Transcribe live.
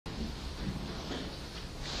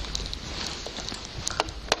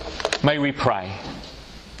May we pray.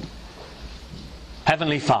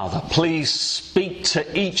 Heavenly Father, please speak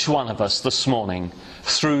to each one of us this morning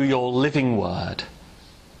through your living word.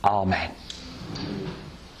 Amen.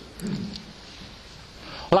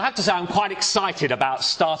 Well, I have to say I'm quite excited about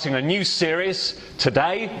starting a new series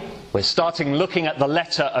today. We're starting looking at the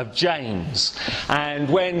letter of James. And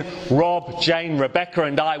when Rob, Jane, Rebecca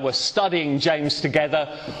and I were studying James together,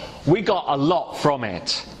 we got a lot from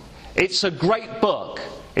it. It's a great book.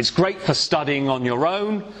 It's great for studying on your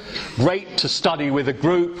own, great to study with a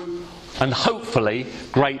group, and hopefully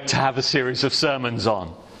great to have a series of sermons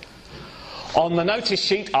on. On the notice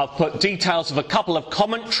sheet I've put details of a couple of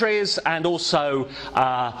commentaries and also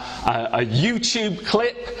a YouTube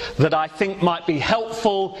clip that I think might be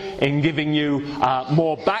helpful in giving you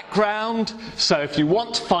more background. So if you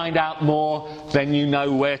want to find out more, then you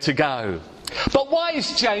know where to go. But why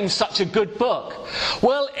is James such a good book?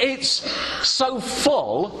 Well, it's so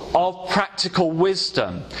full of practical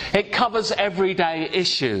wisdom. It covers everyday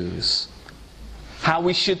issues. How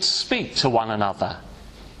we should speak to one another.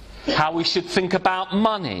 How we should think about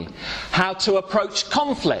money. How to approach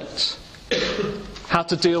conflict. How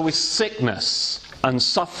to deal with sickness and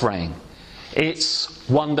suffering. It's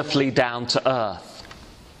wonderfully down to earth.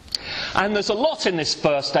 And there's a lot in this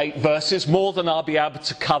first 8 verses, more than I'll be able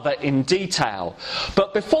to cover in detail.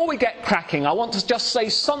 But before we get cracking, I want to just say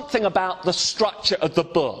something about the structure of the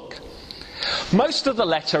book. Most of the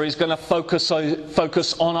letter is going to focus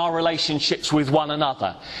on our relationships with one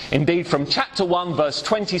another. Indeed, from chapter 1, verse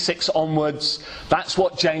 26 onwards, that's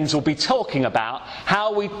what James will be talking about,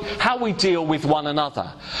 how we deal with one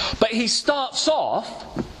another. But he starts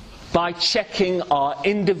off by checking our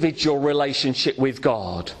individual relationship with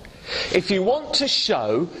God. If you want to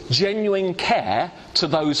show genuine care to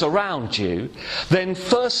those around you, then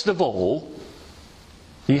first of all,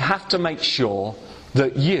 you have to make sure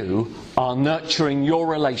that you are nurturing your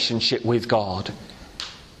relationship with God.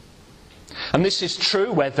 And this is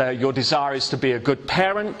true whether your desire is to be a good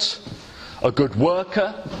parent, a good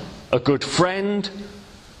worker, a good friend,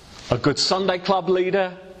 a good Sunday club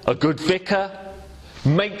leader, a good vicar.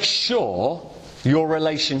 Make sure your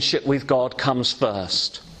relationship with God comes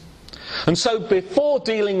first. And so before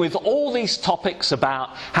dealing with all these topics about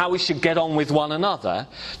how we should get on with one another,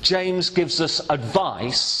 James gives us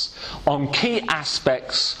advice on key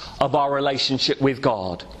aspects of our relationship with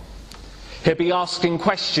God. He'll be asking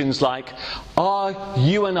questions like, are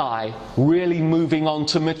you and I really moving on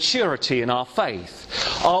to maturity in our faith?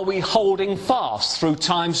 Are we holding fast through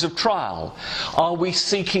times of trial? Are we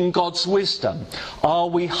seeking God's wisdom? Are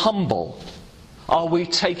we humble? Are we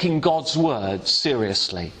taking God's word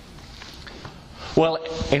seriously? Well,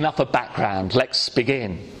 enough of background, let's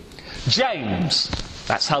begin. James,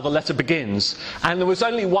 that's how the letter begins. And there was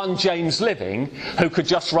only one James living who could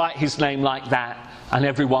just write his name like that and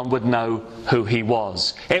everyone would know who he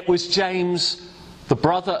was. It was James, the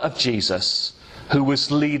brother of Jesus, who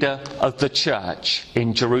was leader of the church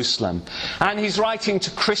in Jerusalem. And he's writing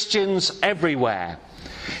to Christians everywhere.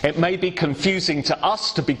 It may be confusing to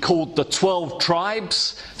us to be called the 12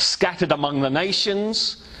 tribes scattered among the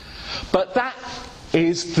nations. But that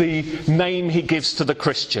is the name he gives to the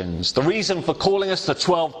Christians. The reason for calling us the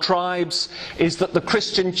 12 tribes is that the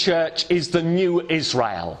Christian church is the new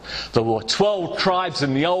Israel. There were 12 tribes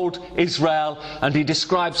in the old Israel, and he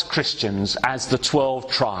describes Christians as the 12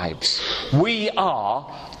 tribes. We are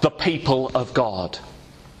the people of God.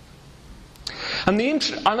 And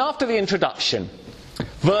after the introduction,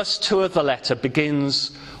 verse 2 of the letter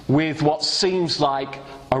begins with what seems like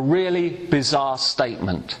a really bizarre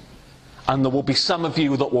statement. And there will be some of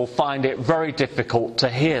you that will find it very difficult to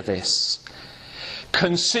hear this.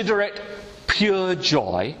 Consider it pure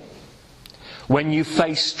joy when you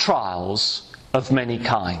face trials of many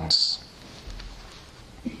kinds.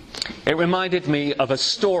 It reminded me of a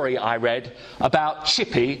story I read about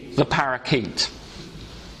Chippy the parakeet.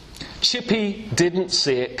 Chippy didn't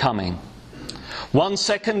see it coming. One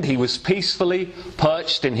second he was peacefully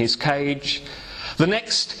perched in his cage. The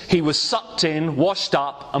next, he was sucked in, washed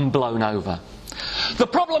up and blown over. The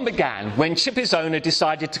problem began when Chippy's owner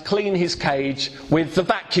decided to clean his cage with the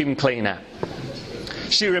vacuum cleaner.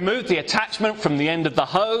 She removed the attachment from the end of the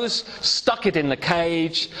hose, stuck it in the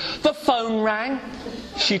cage. The phone rang.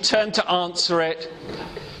 She turned to answer it.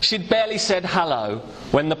 She'd barely said hello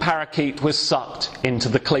when the parakeet was sucked into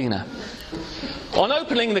the cleaner. On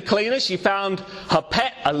opening the cleaner, she found her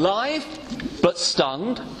pet alive, but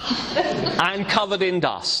stunned, and covered in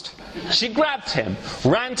dust. She grabbed him,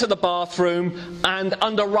 ran to the bathroom, and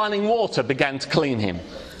under running water began to clean him.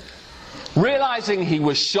 Realizing he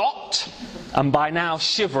was shocked, and by now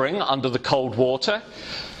shivering under the cold water,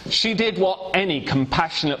 she did what any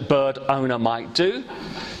compassionate bird owner might do.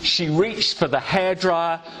 She reached for the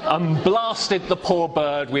hairdryer and blasted the poor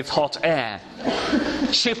bird with hot air.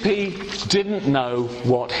 Chippy didn't know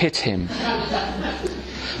what hit him.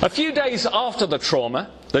 A few days after the trauma,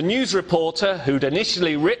 the news reporter who'd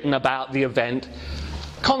initially written about the event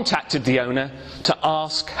contacted the owner to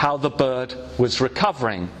ask how the bird was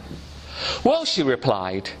recovering. "Well," she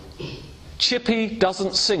replied, "Chippy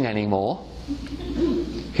doesn't sing anymore.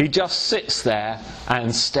 He just sits there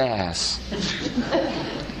and stares."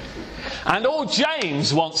 And all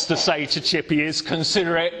James wants to say to Chippy is,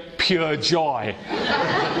 consider it pure joy.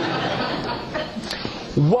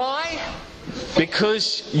 Why?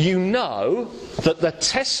 Because you know that the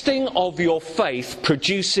testing of your faith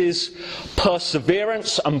produces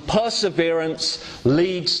perseverance, and perseverance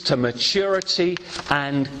leads to maturity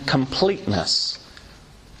and completeness.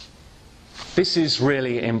 This is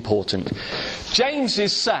really important. James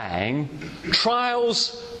is saying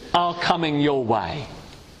trials are coming your way.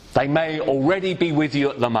 They may already be with you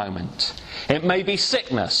at the moment. It may be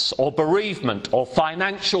sickness or bereavement or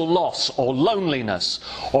financial loss or loneliness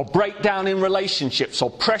or breakdown in relationships or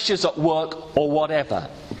pressures at work or whatever.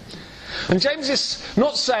 And James is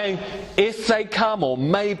not saying if they come or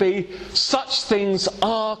maybe, such things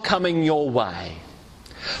are coming your way.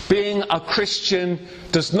 Being a Christian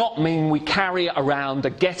does not mean we carry around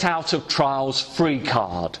a get out of trials free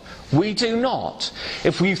card. We do not.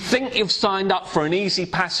 If you think you've signed up for an easy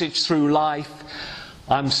passage through life,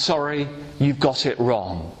 I'm sorry, you've got it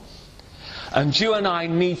wrong. And you and I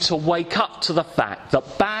need to wake up to the fact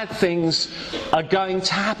that bad things are going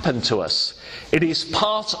to happen to us. It is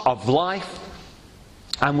part of life,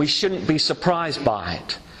 and we shouldn't be surprised by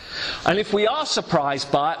it. And if we are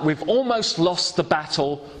surprised by it, we've almost lost the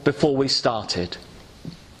battle before we started.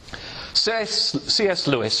 C.S.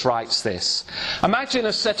 Lewis writes this: imagine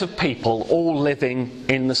a set of people all living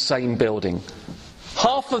in the same building.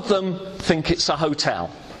 Half of them think it's a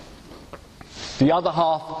hotel. The other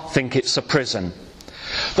half think it's a prison.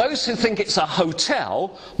 Those who think it's a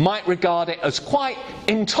hotel might regard it as quite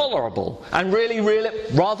intolerable and really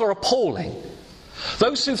rather appalling.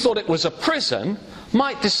 Those who thought it was a prison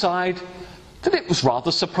might decide that it was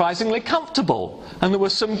rather surprisingly comfortable and there were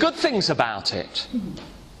some good things about it.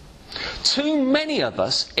 Too many of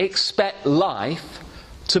us expect life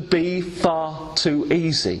to be far too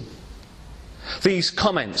easy. These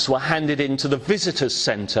comments were handed into the visitors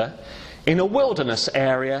centre in a wilderness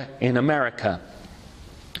area in America.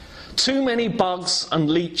 Too many bugs and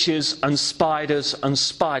leeches and spiders and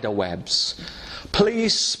spider webs.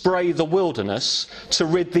 Please spray the wilderness to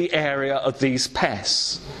rid the area of these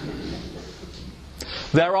pests.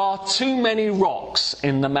 There are too many rocks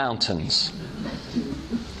in the mountains.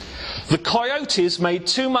 The coyotes made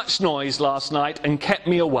too much noise last night and kept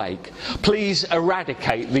me awake. Please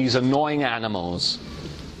eradicate these annoying animals.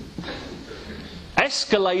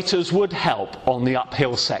 Escalators would help on the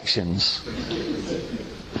uphill sections.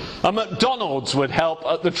 A McDonald's would help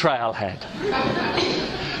at the trailhead.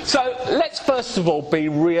 So let's first of all be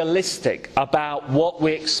realistic about what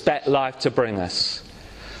we expect life to bring us.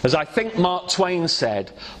 As I think Mark Twain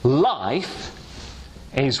said, life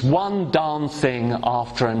is one darn thing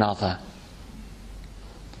after another.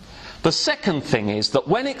 The second thing is that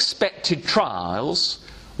when expected trials,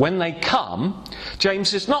 when they come,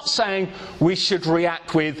 James is not saying we should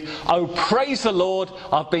react with, "Oh, praise the Lord,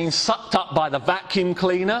 I've been sucked up by the vacuum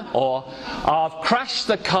cleaner," or "I've crashed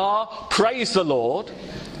the car, praise the Lord."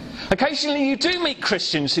 Occasionally you do meet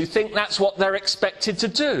Christians who think that's what they're expected to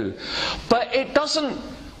do. But it doesn't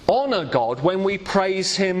honour God when we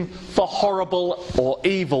praise Him for horrible or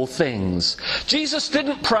evil things. Jesus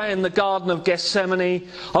didn't pray in the Garden of Gethsemane,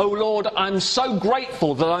 "Oh Lord, I'm so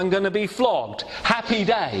grateful that I'm going to be flogged. Happy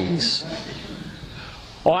days."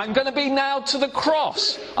 Or "I'm going to be nailed to the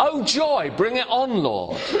cross. Oh joy, bring it on,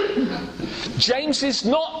 Lord." James is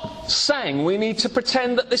not saying we need to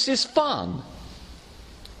pretend that this is fun.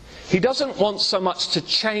 He doesn't want so much to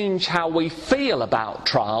change how we feel about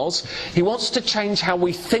trials, he wants to change how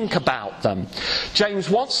we think about them. James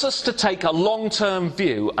wants us to take a long-term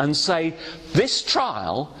view and say, this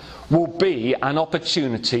trial will be an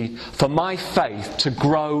opportunity for my faith to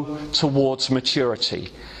grow towards maturity.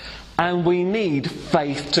 And we need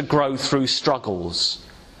faith to grow through struggles.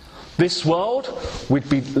 This world,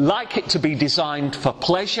 we'd like it to be designed for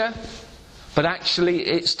pleasure, but actually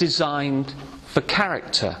it's designed for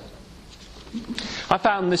character. I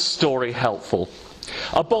found this story helpful.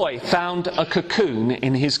 a boy found a cocoon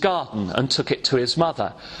in his garden and took it to his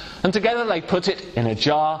mother. And together they put it in a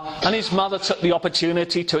jar, and his mother took the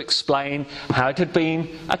opportunity to explain how it had been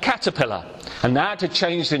a caterpillar, and now it had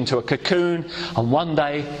changed into a cocoon, and one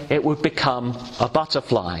day it would become a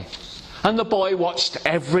butterfly. And the boy watched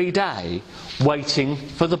every day, waiting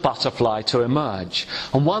for the butterfly to emerge.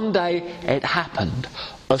 And one day it happened.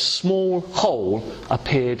 A small hole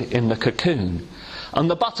appeared in the cocoon, and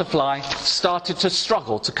the butterfly started to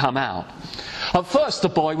struggle to come out. At first the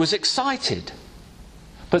boy was excited,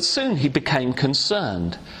 but soon he became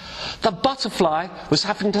concerned. The butterfly was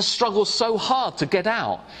having to struggle so hard to get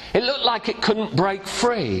out. It looked like it couldn't break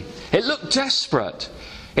free. It looked desperate.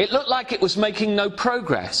 It looked like it was making no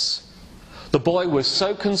progress. The boy was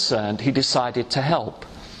so concerned he decided to help.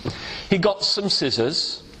 He got some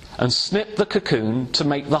scissors and snipped the cocoon to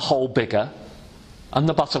make the hole bigger, and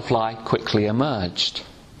the butterfly quickly emerged.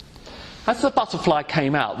 As the butterfly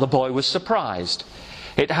came out, the boy was surprised.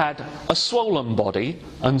 It had a swollen body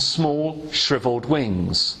and small, shriveled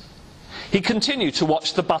wings. He continued to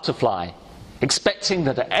watch the butterfly, expecting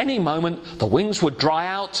that at any moment the wings would dry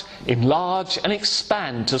out, enlarge and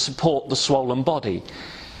expand to support the swollen body.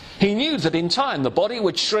 He knew that in time the body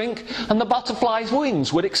would shrink and the butterfly's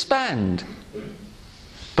wings would expand.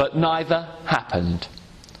 But neither happened.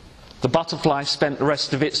 The butterfly spent the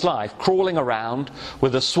rest of its life crawling around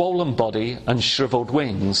with a swollen body and shriveled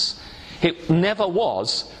wings. It never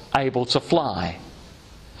was able to fly.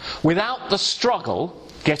 Without the struggle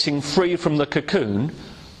getting free from the cocoon,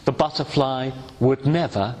 the butterfly would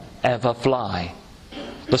never ever fly.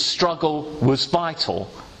 The struggle was vital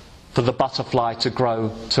for the butterfly to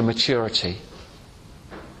grow to maturity.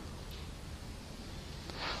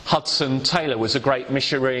 Hudson Taylor was a great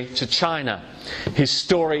missionary to China. His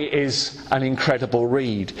story is an incredible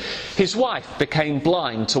read. His wife became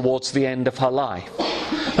blind towards the end of her life.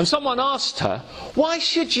 And someone asked her, "Why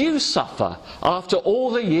should you suffer after all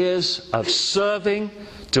the years of serving,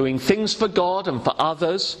 doing things for God and for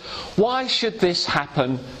others? Why should this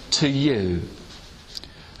happen to you?"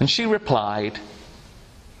 And she replied,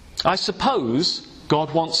 "I suppose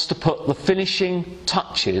God wants to put the finishing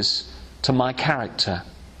touches to my character."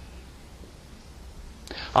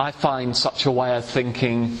 I find such a way of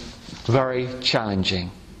thinking very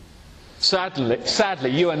challenging. Sadly,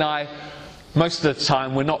 you and I, most of the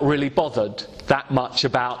time, we're not really bothered that much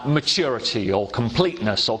about maturity or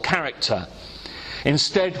completeness or character.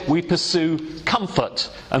 Instead, we pursue comfort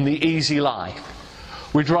and the easy life.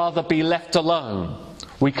 We'd rather be left alone.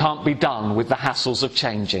 We can't be done with the hassles of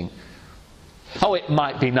changing. Oh, it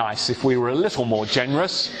might be nice if we were a little more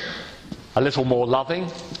generous, a little more loving,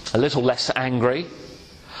 a little less angry,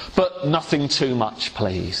 but nothing too much,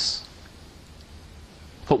 please.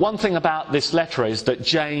 But one thing about this letter is that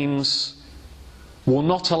James will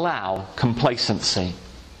not allow complacency.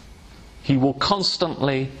 He will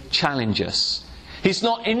constantly challenge us. He's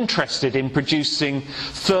not interested in producing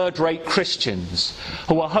third-rate Christians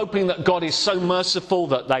who are hoping that God is so merciful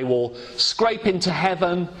that they will scrape into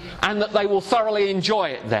heaven and that they will thoroughly enjoy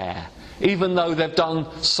it there, even though they've done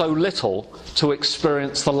so little to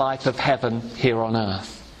experience the life of heaven here on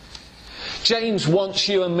earth. James wants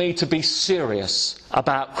you and me to be serious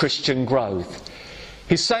about Christian growth.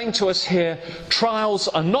 He's saying to us here, trials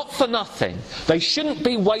are not for nothing. They shouldn't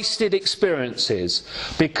be wasted experiences,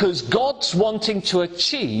 because God's wanting to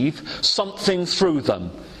achieve something through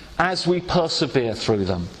them as we persevere through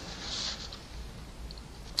them.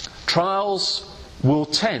 Trials will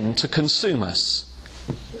tend to consume us.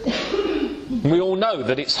 We all know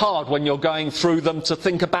that it's hard when you're going through them to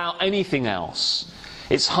think about anything else.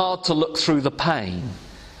 It's hard to look through the pain.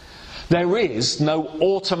 There is no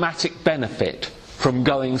automatic benefit from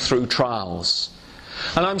going through trials.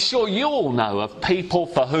 And I'm sure you all know of people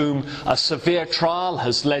for whom a severe trial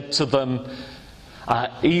has led to them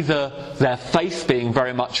either their faith being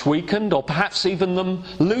very much weakened, or perhaps even them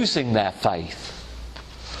losing their faith.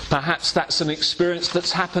 Perhaps that's an experience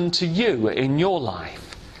that's happened to you in your life.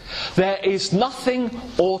 There is nothing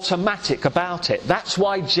automatic about it. That's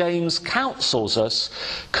why James counsels us,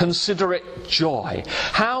 consider it joy.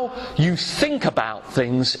 How you think about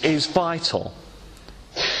things is vital.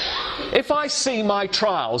 If I see my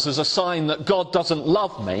trials as a sign that God doesn't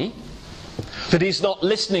love me, that He's not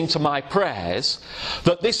listening to my prayers,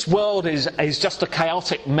 that this world is just a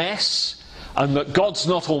chaotic mess, and that God's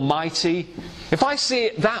not almighty, if I see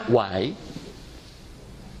it that way,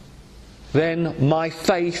 then my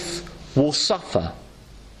faith will suffer.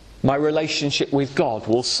 My relationship with God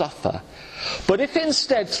will suffer. But if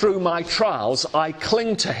instead through my trials I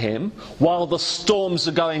cling to Him while the storms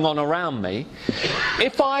are going on around me,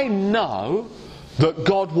 if I know that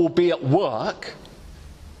God will be at work,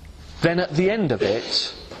 then at the end of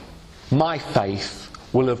it, my faith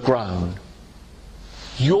will have grown.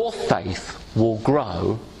 Your faith will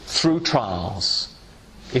grow through trials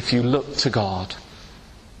if you look to God.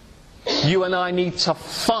 You and I need to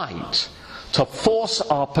fight to force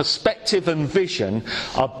our perspective and vision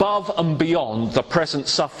above and beyond the present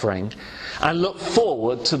suffering and look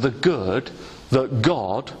forward to the good that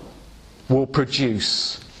God will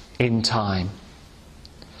produce in time.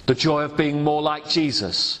 The joy of being more like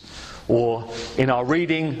Jesus, or in our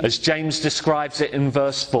reading, as James describes it in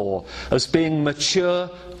verse 4, as being mature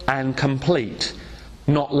and complete,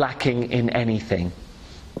 not lacking in anything.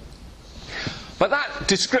 But that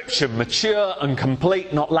description, mature and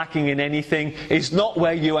complete, not lacking in anything, is not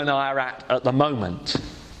where you and I are at the moment.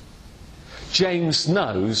 James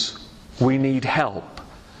knows we need help.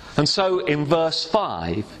 And so in verse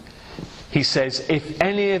 5, he says, if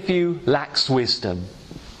any of you lacks wisdom,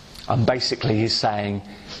 and basically he's saying,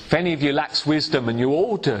 if any of you lacks wisdom, and you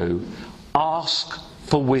all do, ask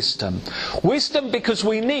for wisdom. Wisdom because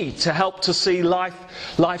we need to help to see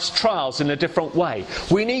life's trials in a different way.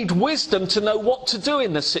 We need wisdom to know what to do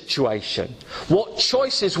in the situation, what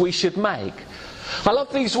choices we should make. I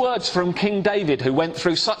love these words from King David, who went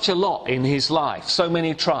through such a lot in his life, so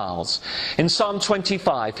many trials. In Psalm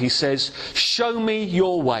 25 he says, show me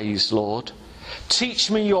your ways, Lord.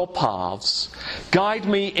 Teach me your paths. Guide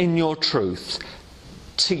me in your truth.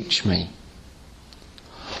 Teach me.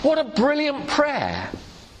 What a brilliant prayer.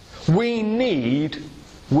 We need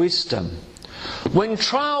wisdom. When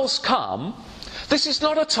trials come, this is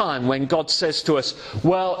not a time when God says to us,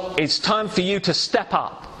 well, it's time for you to step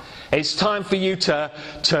up. It's time for you to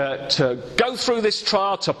go through this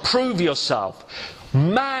trial, to prove yourself.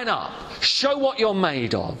 Man up. Show what you're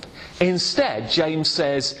made of. Instead, James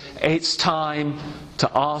says, it's time to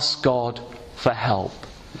ask God for help.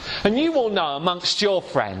 And you will know amongst your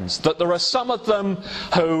friends that there are some of them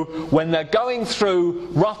who, when they're going through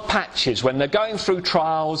rough patches, when they're going through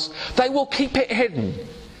trials, they will keep it hidden.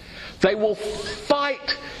 They will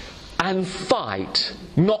fight and fight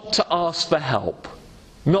not to ask for help,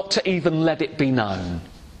 not to even let it be known.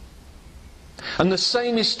 And the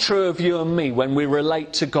same is true of you and me when we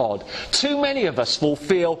relate to God. Too many of us will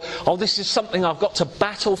feel, oh, this is something I've got to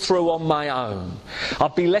battle through on my own. I'll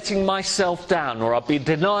be letting myself down, or I'll be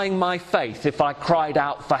denying my faith if I cried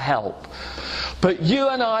out for help. But you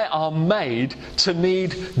and I are made to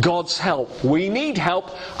need God's help. We need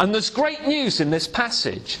help, and there's great news in this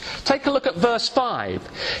passage. Take a look at verse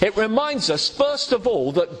 5. It reminds us, first of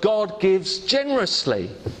all, that God gives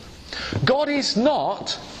generously. God is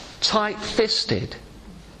not tight-fisted.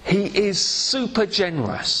 He is super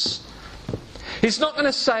generous. He's not going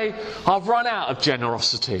to say, I've run out of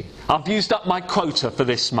generosity. I've used up my quota for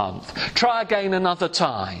this month. Try again another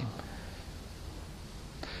time.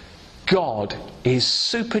 God is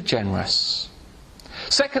super generous.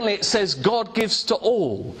 Secondly, it says God gives to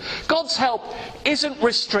all. God's help isn't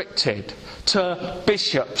restricted to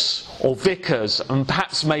bishops or vicars, and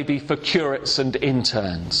perhaps maybe for curates and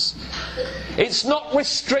interns. It's not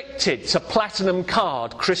restricted to platinum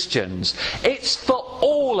card Christians. It's for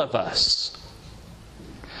all of us.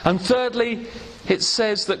 And thirdly, it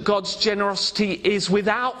says that God's generosity is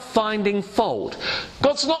without finding fault.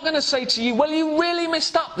 God's not going to say to you, well, you really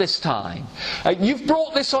messed up this time. You've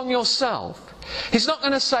brought this on yourself. He's not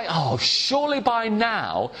going to say, oh, surely by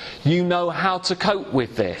now you know how to cope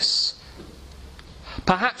with this.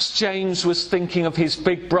 Perhaps James was thinking of his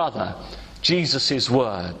big brother, Jesus'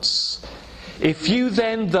 words. If you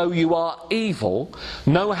then, though you are evil,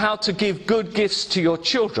 know how to give good gifts to your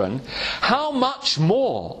children, how much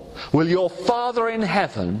more will your Father in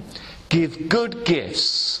heaven give good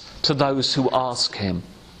gifts to those who ask him?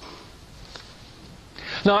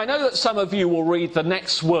 Now, I know that some of you will read the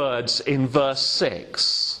next words in verse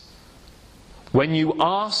 6. When you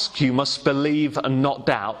ask, you must believe and not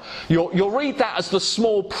doubt. You'll read that as the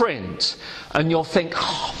small print, and you'll think,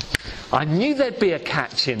 oh, I knew there'd be a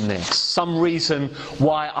catch in this, some reason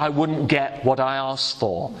why I wouldn't get what I asked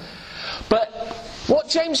for. But what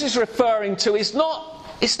James is referring to is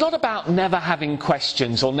it's not about never having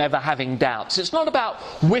questions or never having doubts. It's not about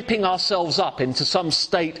whipping ourselves up into some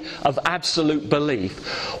state of absolute belief.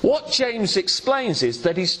 What James explains is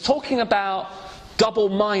that he's talking about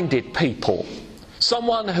double-minded people.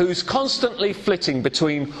 Someone who's constantly flitting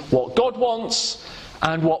between what God wants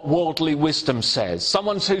and what worldly wisdom says.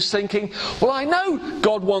 Someone who's thinking, well, I know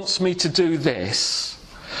God wants me to do this,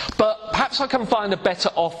 but perhaps I can find a better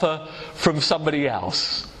offer from somebody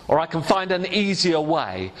else, or I can find an easier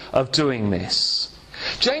way of doing this.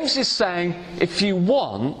 James is saying, if you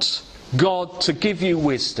want, God to give you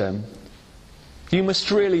wisdom, you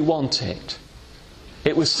must really want it.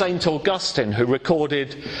 It was St. Augustine who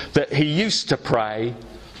recorded that he used to pray,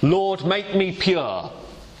 "Lord, make me pure,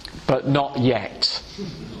 but not yet."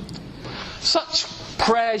 Such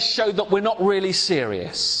prayers show that we're not really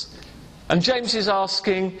serious. And James is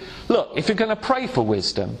asking, look, if you're going to pray for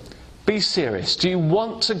wisdom, be serious. Do you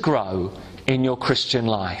want to grow in your Christian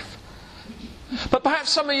life? But perhaps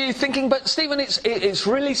some of you are thinking, but Stephen, it's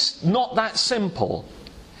really not that simple.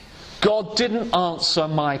 God didn't answer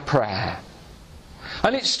my prayer.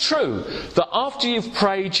 And it's true that after you've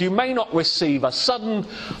prayed, you may not receive a sudden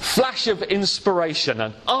flash of inspiration,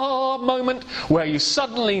 an ah moment where you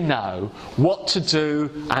suddenly know what to do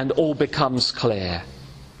and all becomes clear.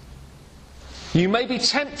 You may be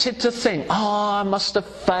tempted to think, I must have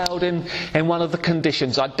failed in one of the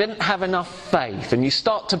conditions. I didn't have enough faith. And you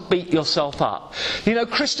start to beat yourself up. You know,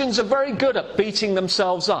 Christians are very good at beating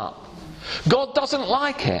themselves up. God doesn't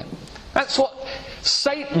like it. That's what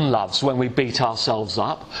Satan loves when we beat ourselves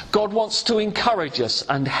up. God wants to encourage us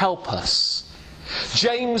and help us.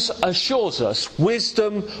 James assures us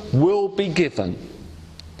wisdom will be given.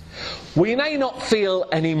 We may not feel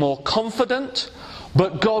any more confident,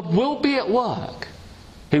 but God will be at work.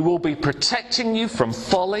 He will be protecting you from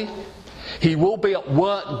folly. He will be at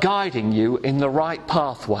work guiding you in the right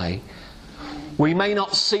pathway. We may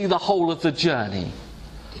not see the whole of the journey,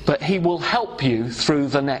 but He will help you through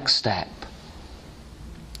the next step.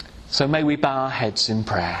 So may we bow our heads in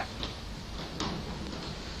prayer.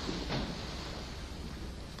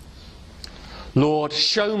 Lord,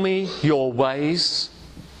 show me your ways.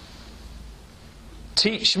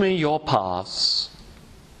 Teach me your paths.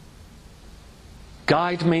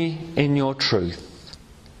 Guide me in your truth.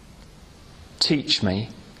 Teach me.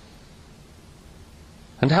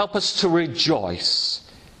 And help us to rejoice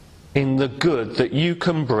in the good that you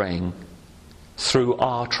can bring through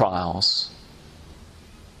our trials.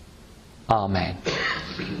 Amen.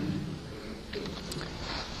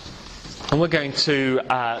 And we're going to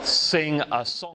sing a song.